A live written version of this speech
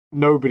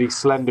nobody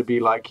slender be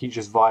like, he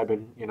just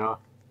vibing, you know.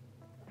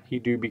 He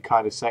do be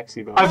kind of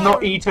sexy though. I've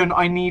not eaten.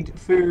 I need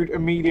food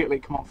immediately.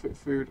 Come on,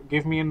 food.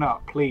 Give me a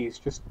nut, please.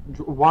 Just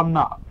one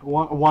nut.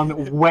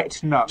 One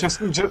wet nut.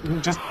 Just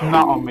nut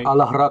on me.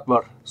 Allah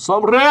Akbar.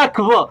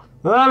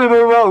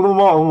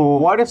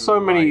 Why do so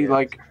many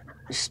like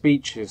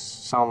speeches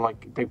sound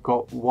like they've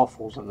got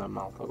waffles in their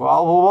mouth? Like, Where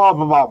are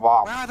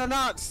the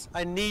nuts?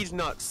 I need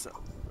nuts.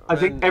 I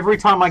think every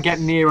time I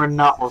get near a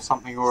nut or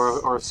something,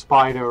 or a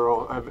spider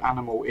or an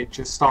animal, it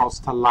just starts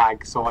to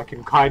lag, so I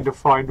can kind of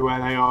find where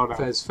they are now.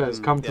 Fez,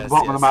 come to the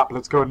bottom of the map,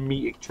 let's go and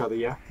meet each other,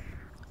 yeah?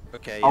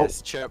 Okay,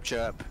 yes. Chirp,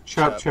 chirp.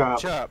 Chirp, chirp.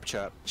 Chirp,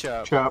 chirp,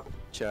 chirp. Chirp.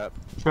 Chirp.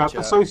 Chirp.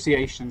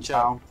 Association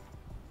sound.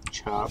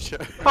 Chirp.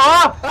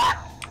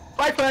 Ah!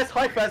 Hi first,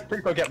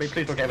 please don't get me,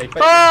 please don't get me.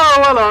 Oh,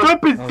 hello.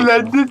 Stop it,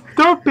 Slender,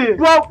 stop it.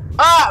 Well,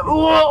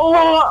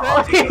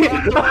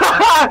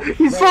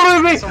 he's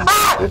following me.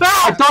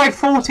 I died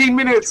 14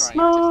 minutes.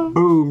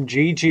 Boom,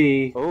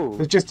 GG.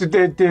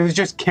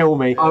 Just kill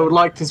me. I would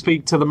like to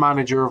speak to the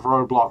manager of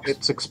Roblox.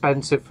 It's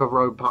expensive for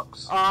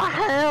Robux. Oh,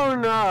 hell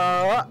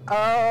no.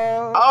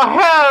 Oh,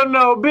 hell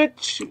no,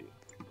 bitch.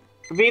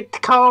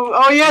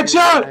 Oh, yeah,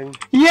 Joe.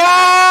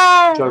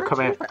 Yeah. Joe,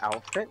 come here.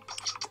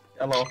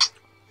 Hello.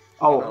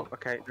 Oh,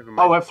 okay, never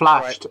mind. Oh, it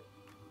flashed.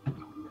 Right.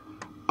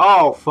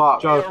 Oh,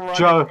 fuck. Joe,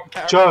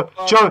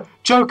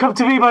 come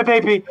to me, my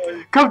baby.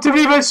 Come to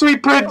me, my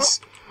sweet prince.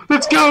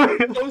 Let's go.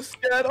 I'm so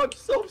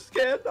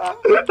scared.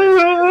 Look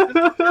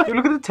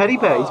at the teddy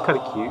bear, he's kind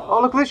of cute.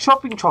 Oh, look at the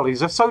shopping trolleys,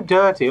 they're so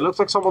dirty. It looks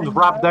like someone's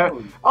rubbed their...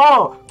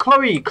 Oh,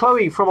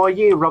 Chloe from our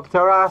year rubbed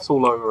her ass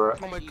all over it.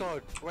 Oh my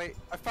god, wait,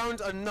 I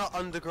found a nut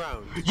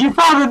underground. You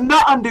found a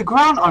nut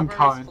underground,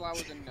 Unkind?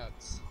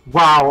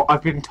 Wow,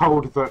 I've been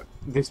told that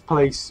this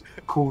place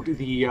called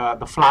the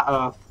Flat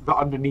Earth, the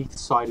underneath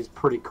side is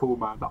pretty cool,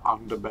 man. The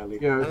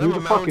underbelly. Yo, who the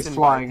fuck is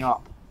flying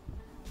up?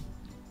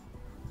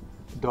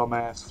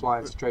 Dumbass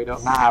flying straight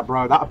up. Nah,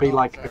 bro, that'd be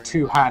like a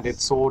two-handed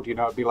sword, you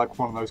know. It'd be like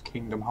one of those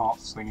Kingdom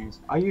Hearts thingies.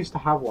 I used to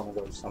have one of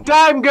those.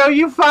 Damn, girl,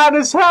 you fine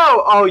as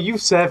hell. Oh, you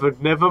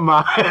severed. Never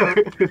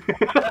mind.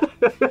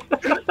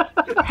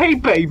 Hey,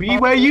 baby,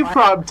 where you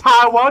from?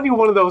 Taiwan? You're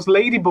one of those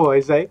lady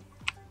boys, eh?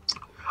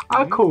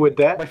 I'm cool with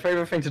that. My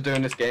favourite thing to do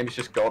in this game is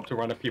just go up to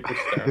random people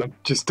staring.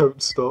 Just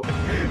don't stop.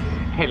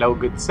 Hello,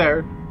 good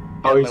sir.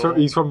 Oh,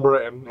 he's from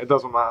Britain. It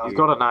doesn't matter. He's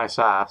got a nice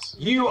ass.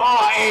 You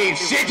are a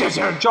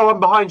citizen! Joe, I'm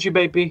behind you,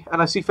 baby.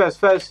 And I see Fez.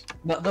 Fez.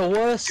 But the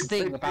worst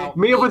thing about...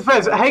 Meet up with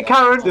Fez. Hey,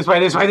 Karen. This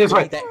way.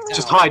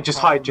 Just hide.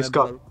 Just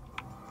go.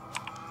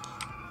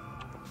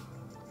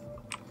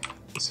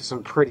 This is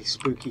some pretty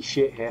spooky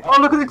shit here. Oh,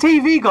 look at the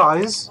TV,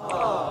 guys.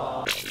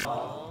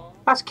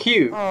 That's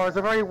cute. Oh, it's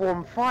a very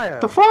warm fire.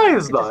 The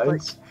fire's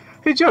nice.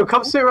 Hey, Joe,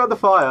 come sit around the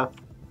fire.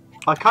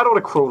 I kind of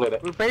want to crawl in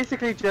it. We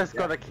basically just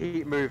got to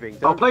keep moving.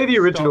 I'll play the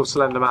original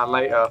Slender Man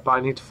later, but I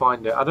need to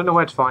find it. I don't know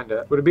where to find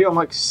it. Would it be on,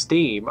 like,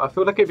 Steam? I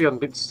feel like it'd be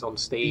on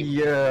Steam.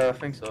 Yeah, I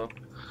think so.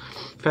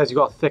 Fez, you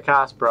got a thick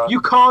ass, bro.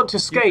 You can't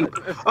escape.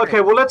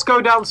 Okay, well, let's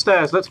go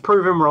downstairs. Let's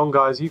prove him wrong,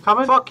 guys. You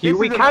coming? Fuck you.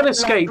 We can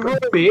escape,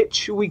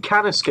 bitch. We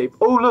can escape.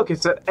 Oh, look,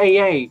 it's an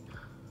AA.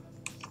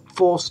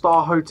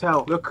 4-star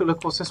hotel. Look,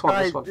 what's this one?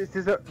 Guys, this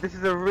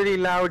is a really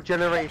loud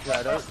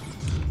generator.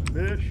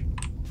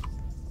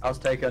 I was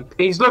taken.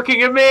 He's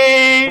looking at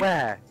me.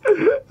 Where?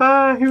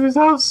 He was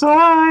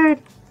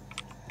outside.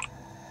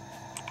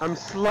 I'm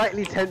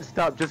slightly tensed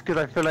up just because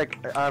I feel like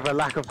I have a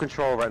lack of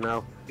control right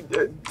now.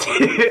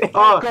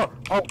 Oh god!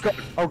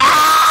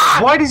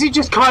 Why does he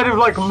just kind of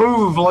like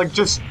move, like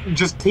just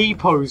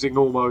T-posing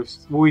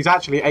almost? Well, he's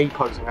actually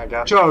A-posing, I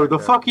guess. Joe, the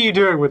fuck are you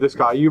doing with this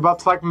guy? Are you about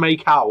to like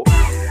make out?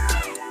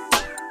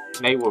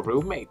 They were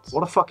roommates.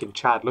 What a fucking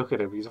Chad. Look at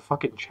him. He's a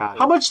fucking Chad.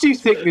 How much do you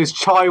think this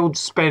child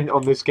spent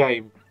on this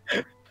game?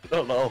 I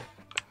don't know.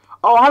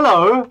 Oh,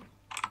 hello.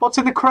 What's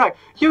in the crack?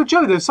 Yo,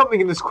 Joe, there's something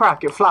in this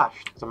crack. It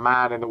flashed. There's a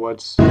man in the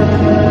woods.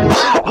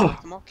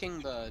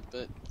 Mockingbird,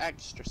 but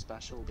extra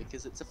special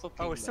because it's a fucking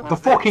bird. The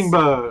fucking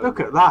bird. Look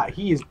at that.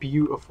 He is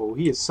beautiful.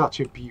 He is such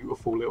a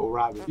beautiful little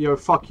rabbit. Yo,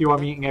 fuck you.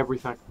 I'm eating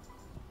everything.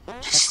 I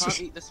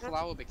can't eat this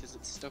flower because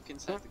it's stuck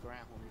inside the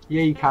ground.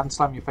 Yeah, you can.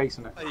 Slam your face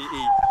in it.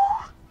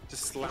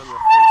 Just slam your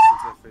face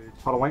into the food.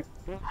 Hold on, wait.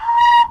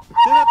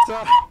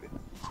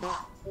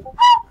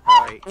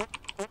 Alright.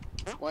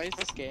 Why is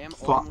this game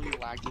only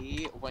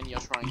laggy when you're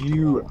trying to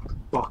You walk?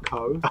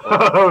 bucko.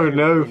 Oh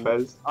no,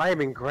 Fez. I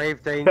am in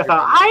grave danger.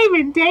 I'm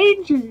in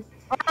danger.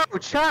 Oh,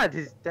 Chad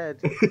is dead.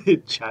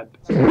 Chad.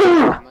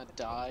 I'm gonna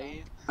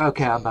die.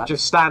 Okay, I'm back.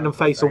 Just stand and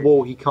face a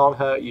wall. He can't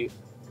hurt you.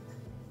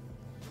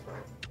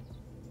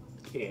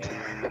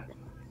 Yeah.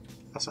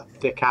 That's a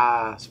thick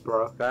ass,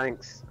 bro.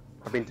 Thanks.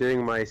 I've been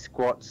doing my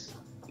squats.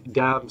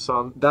 Damn,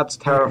 son. That's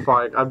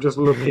terrifying. I'm just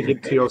looking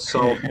into your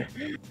soul.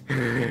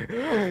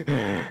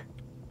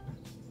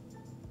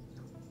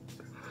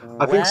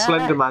 I think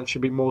Slender Man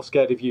should be more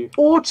scared of you.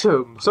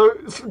 Autumn! So,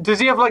 does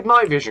he have, like,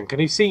 night vision? Can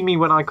he see me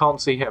when I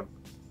can't see him?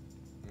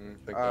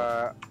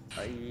 Yeah.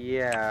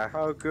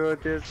 How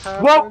good this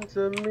happened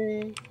to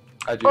me?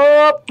 I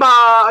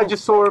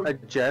just saw him. A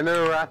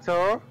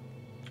generator?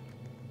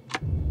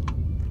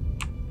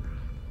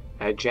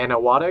 Jenna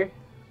Water?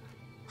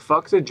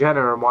 Fuck's a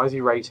Jenna and why is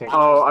he rating?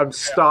 Oh, I'm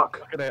stuck.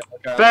 Look at it.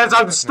 Okay. Fez,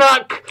 I'm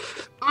stuck!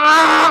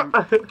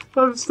 Ah!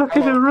 I'm stuck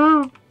in a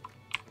room.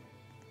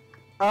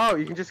 Oh,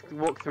 you can just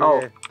walk through Oh,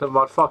 here. never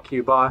mind. Fuck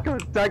you, bye.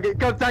 God dang it,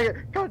 god dang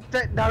it, god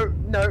dang no.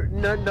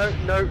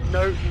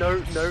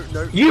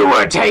 You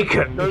were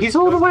taken! No, He's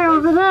all the no, way no.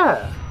 over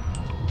there.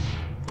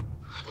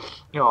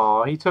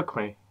 Aw, he took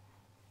me.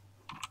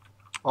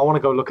 I want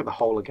to go look at the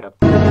hole again.